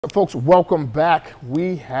Folks, welcome back.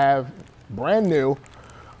 We have brand new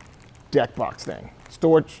deck box thing.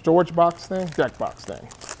 Storage box thing, deck box thing.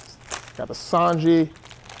 Got the Sanji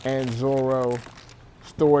and Zoro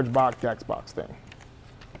storage box, deck box thing.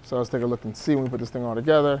 So let's take a look and see when we put this thing all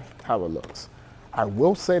together, how it looks. I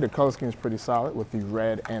will say the color scheme is pretty solid with the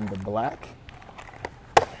red and the black.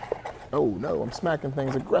 Oh no, I'm smacking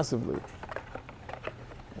things aggressively.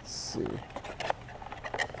 Let's see.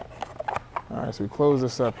 All right, so we close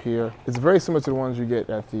this up here. It's very similar to the ones you get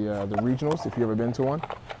at the regionals, if you've ever been to one,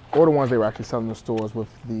 or the ones they were actually selling in the stores with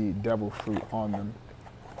the devil fruit on them.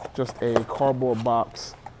 Just a cardboard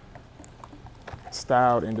box,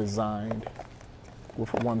 styled and designed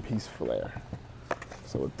with a one-piece flair.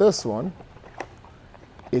 So with this one,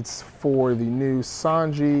 it's for the new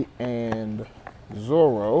Sanji and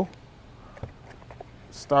Zoro.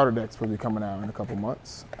 Starter deck's supposed to be coming out in a couple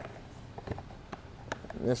months.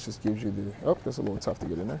 This just gives you the, oh, that's a little tough to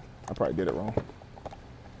get in there. I probably did it wrong.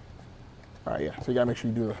 All right, yeah, so you gotta make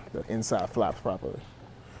sure you do the inside flaps properly.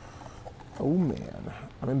 Oh man,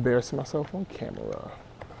 I'm embarrassing myself on camera.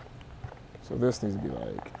 So this needs to be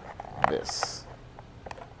like this.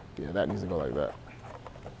 Yeah, that needs to go like that.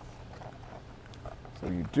 So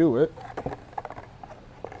you do it,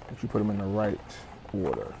 but you put them in the right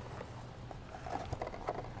order.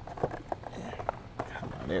 Yeah.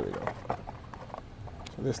 Come on, there we go.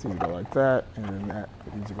 So this needs to go like that, and then that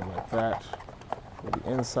needs to go like that for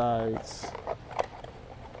the insides.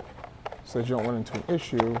 So that you don't run into an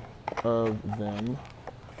issue of them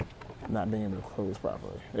not being able to close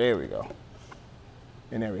properly. There we go.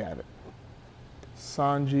 And there we have it.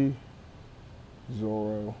 Sanji,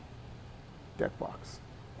 Zoro, deck box.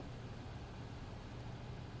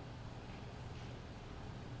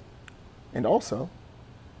 And also,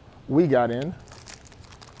 we got in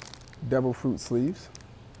devil fruit sleeves.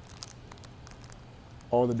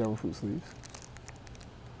 All the devil fruit sleeves.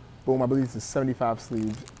 Boom, I believe this is 75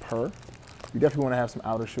 sleeves per. You definitely want to have some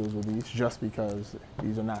outer shoes with these just because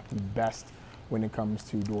these are not the best when it comes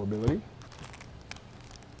to durability.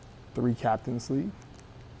 3 captain sleeve.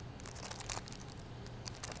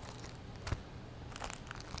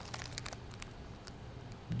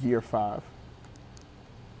 Gear 5.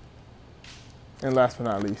 And last but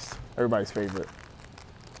not least, everybody's favorite,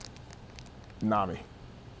 Nami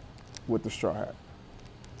with the straw hat.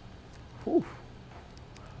 Whew.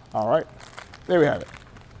 All right, there we have it.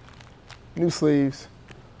 New sleeves,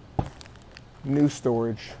 new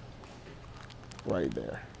storage, right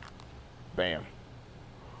there. Bam.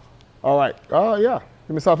 All right, yeah,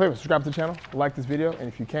 do me a favor, subscribe to the channel, like this video, and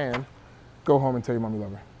if you can, go home and tell your mom you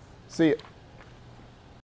love her. See ya.